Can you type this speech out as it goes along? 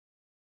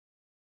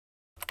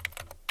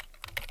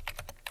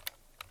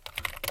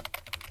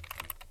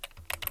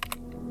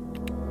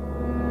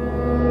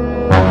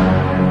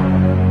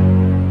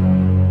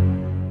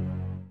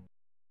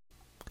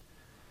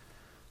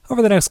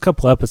over the next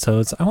couple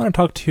episodes, I want to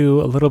talk to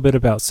you a little bit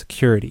about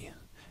security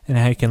and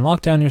how you can lock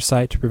down your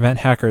site to prevent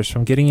hackers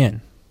from getting in.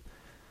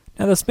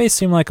 Now, this may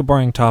seem like a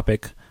boring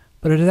topic,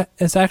 but it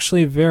is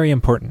actually very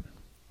important,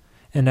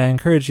 and I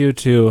encourage you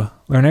to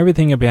learn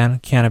everything you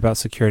can about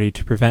security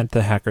to prevent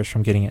the hackers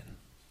from getting in.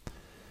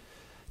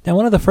 Now,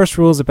 one of the first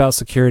rules about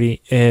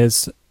security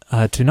is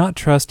to not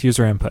trust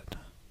user input.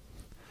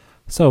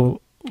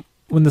 So,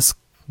 when this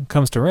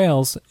comes to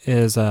Rails,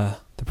 is the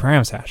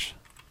params hash.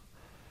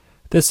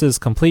 This is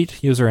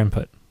complete user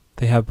input.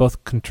 They have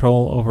both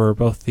control over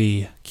both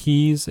the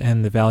keys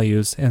and the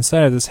values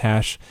inside of this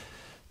hash.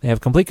 They have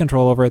complete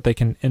control over it. They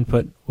can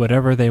input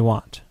whatever they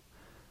want.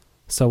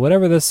 So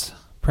whatever this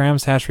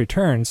params hash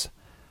returns,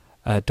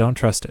 don't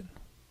trust it.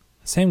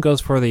 Same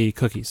goes for the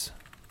cookies.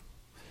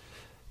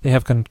 They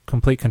have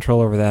complete control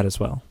over that as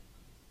well.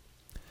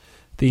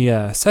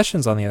 The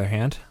sessions, on the other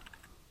hand,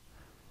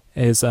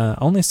 is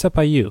only set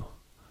by you.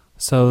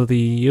 So the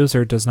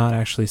user does not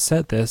actually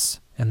set this,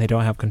 and they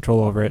don't have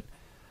control over it.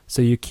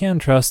 So you can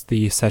trust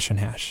the session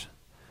hash.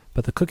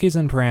 But the cookies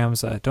and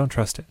params, don't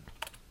trust it.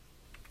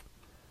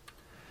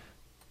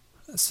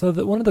 So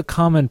one of the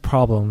common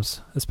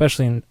problems,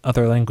 especially in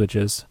other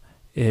languages,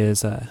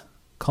 is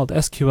called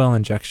SQL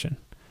injection.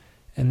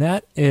 And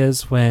that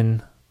is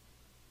when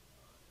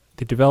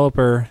the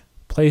developer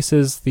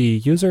places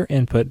the user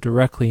input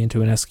directly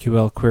into an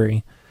SQL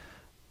query,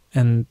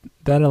 and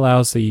that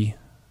allows the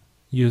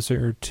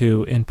user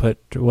to input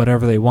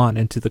whatever they want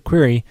into the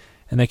query,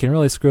 and they can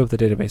really screw up the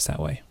database that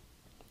way.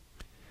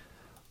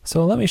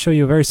 So let me show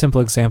you a very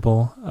simple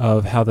example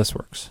of how this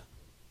works.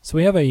 So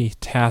we have a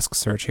task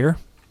search here,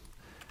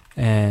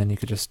 and you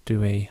could just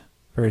do a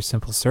very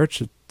simple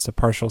search. It's a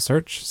partial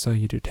search, so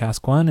you do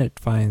task 1, it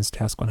finds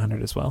task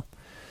 100 as well.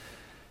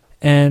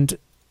 And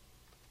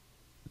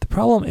the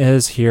problem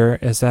is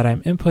that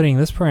I'm inputting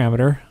this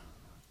parameter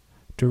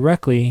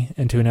directly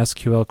into an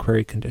SQL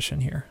query condition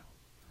here.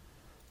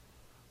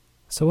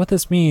 So what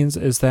this means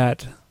is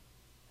that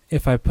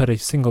if I put a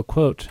single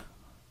quote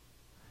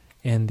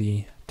in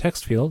the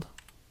text field,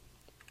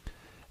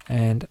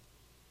 and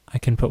I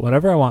can put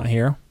whatever I want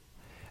here,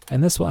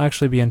 and this will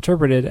actually be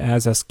interpreted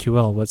as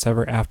SQL,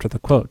 whatever after the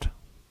quote.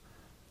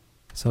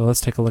 So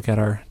let's take a look at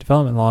our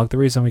development log. The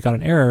reason we got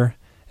an error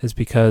is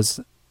because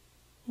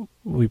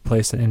we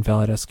placed an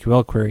invalid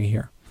SQL query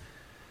here.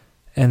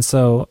 And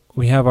so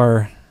we have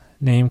our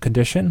name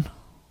condition,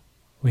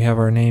 we have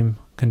our name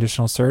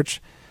conditional search,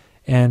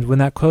 and when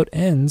that quote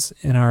ends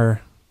in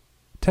our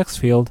text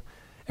field,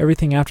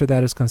 everything after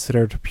that is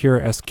considered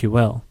pure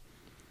SQL.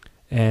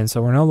 And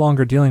so we're no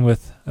longer dealing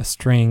with a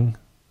string,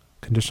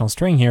 conditional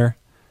string here.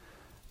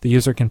 The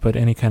user can put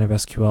any kind of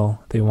SQL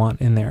they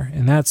want in there,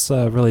 and that's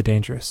really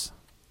dangerous.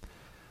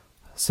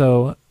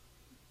 So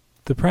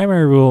the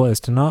primary rule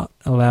is to not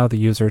allow the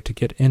user to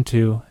get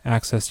into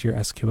access to your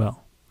SQL.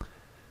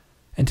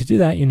 And to do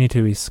that, you need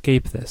to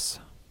escape this.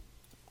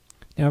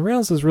 Now,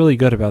 Rails is really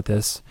good about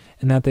this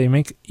in that they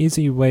make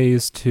easy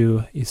ways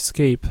to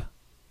escape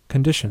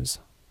conditions.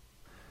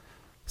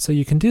 So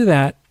you can do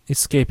that,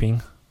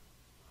 escaping,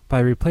 by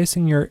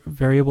replacing your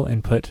variable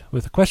input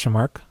with a question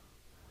mark,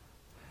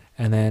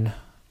 and then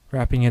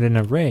wrapping it in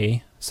an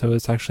array, so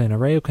it's actually an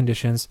array of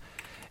conditions,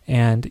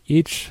 and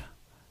each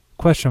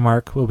question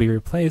mark will be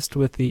replaced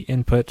with the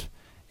input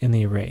in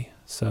the array.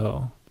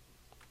 So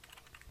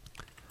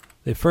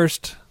the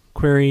first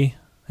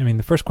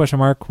question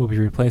mark will be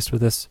replaced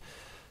with this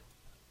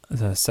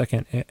the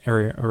second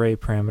array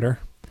parameter,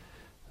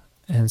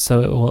 and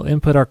so it will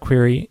input our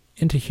query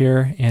into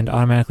here and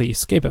automatically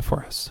escape it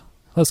for us.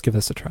 Let's give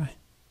this a try.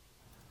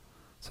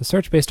 So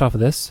search based off of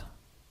this,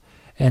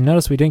 and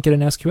notice we didn't get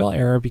an SQL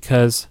error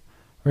because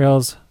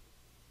Rails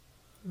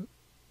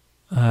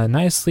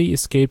nicely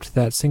escaped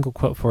that single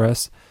quote for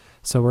us,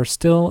 so we're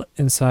still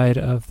inside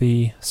of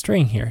the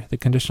string here, the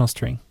conditional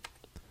string.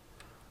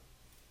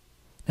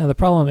 Now the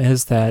problem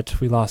is that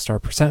we lost our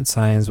percent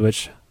signs,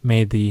 which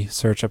made the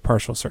search a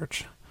partial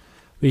search.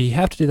 We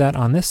have to do that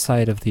on this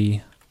side of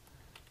the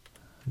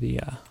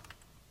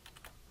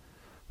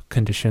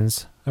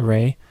conditions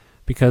array,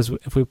 because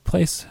if we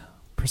place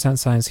percent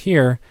signs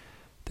here,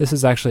 this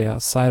is actually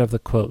outside of the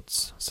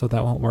quotes, so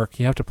that won't work.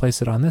 You have to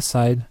place it on this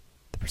side,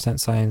 the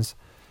percent signs,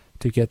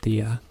 to get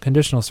the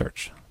conditional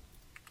search.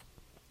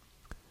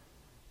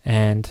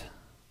 And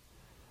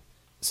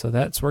so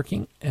that's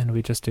working, and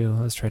we just do,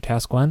 let's try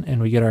task 1,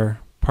 and we get our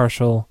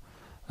partial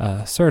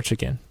search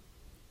again.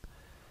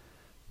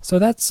 So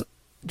that's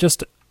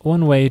just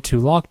one way to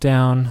lock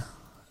down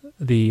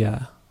the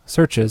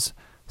searches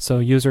so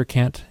user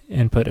can't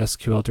input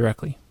SQL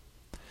directly.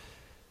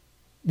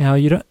 Now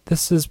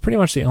this is pretty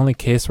much the only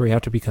case where you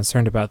have to be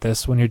concerned about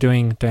this. When you're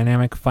doing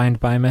dynamic find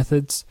by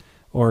methods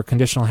or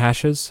conditional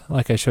hashes,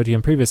 like I showed you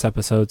in previous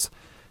episodes,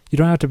 you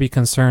don't have to be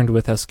concerned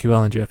with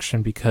SQL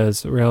injection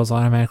because Rails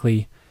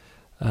automatically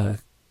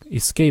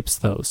escapes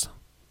those.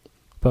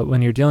 But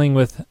when you're dealing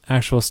with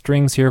actual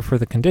strings here for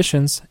the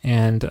conditions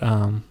and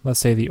let's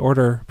say the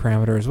order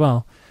parameter as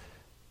well,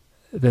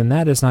 then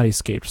that is not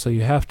escaped. So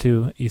you have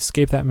to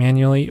escape that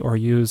manually or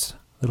use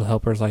little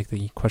helpers like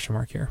the question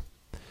mark here.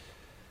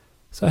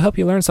 So I hope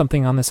you learned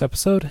something on this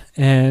episode,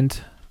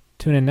 and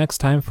tune in next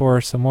time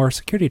for some more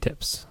security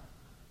tips.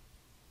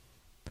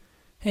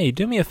 Hey,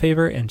 do me a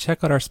favor and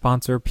check out our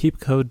sponsor,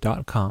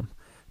 peepcode.com,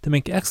 to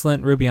make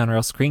excellent Ruby on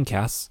Rails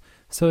screencasts,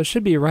 so it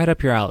should be right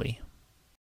up your alley.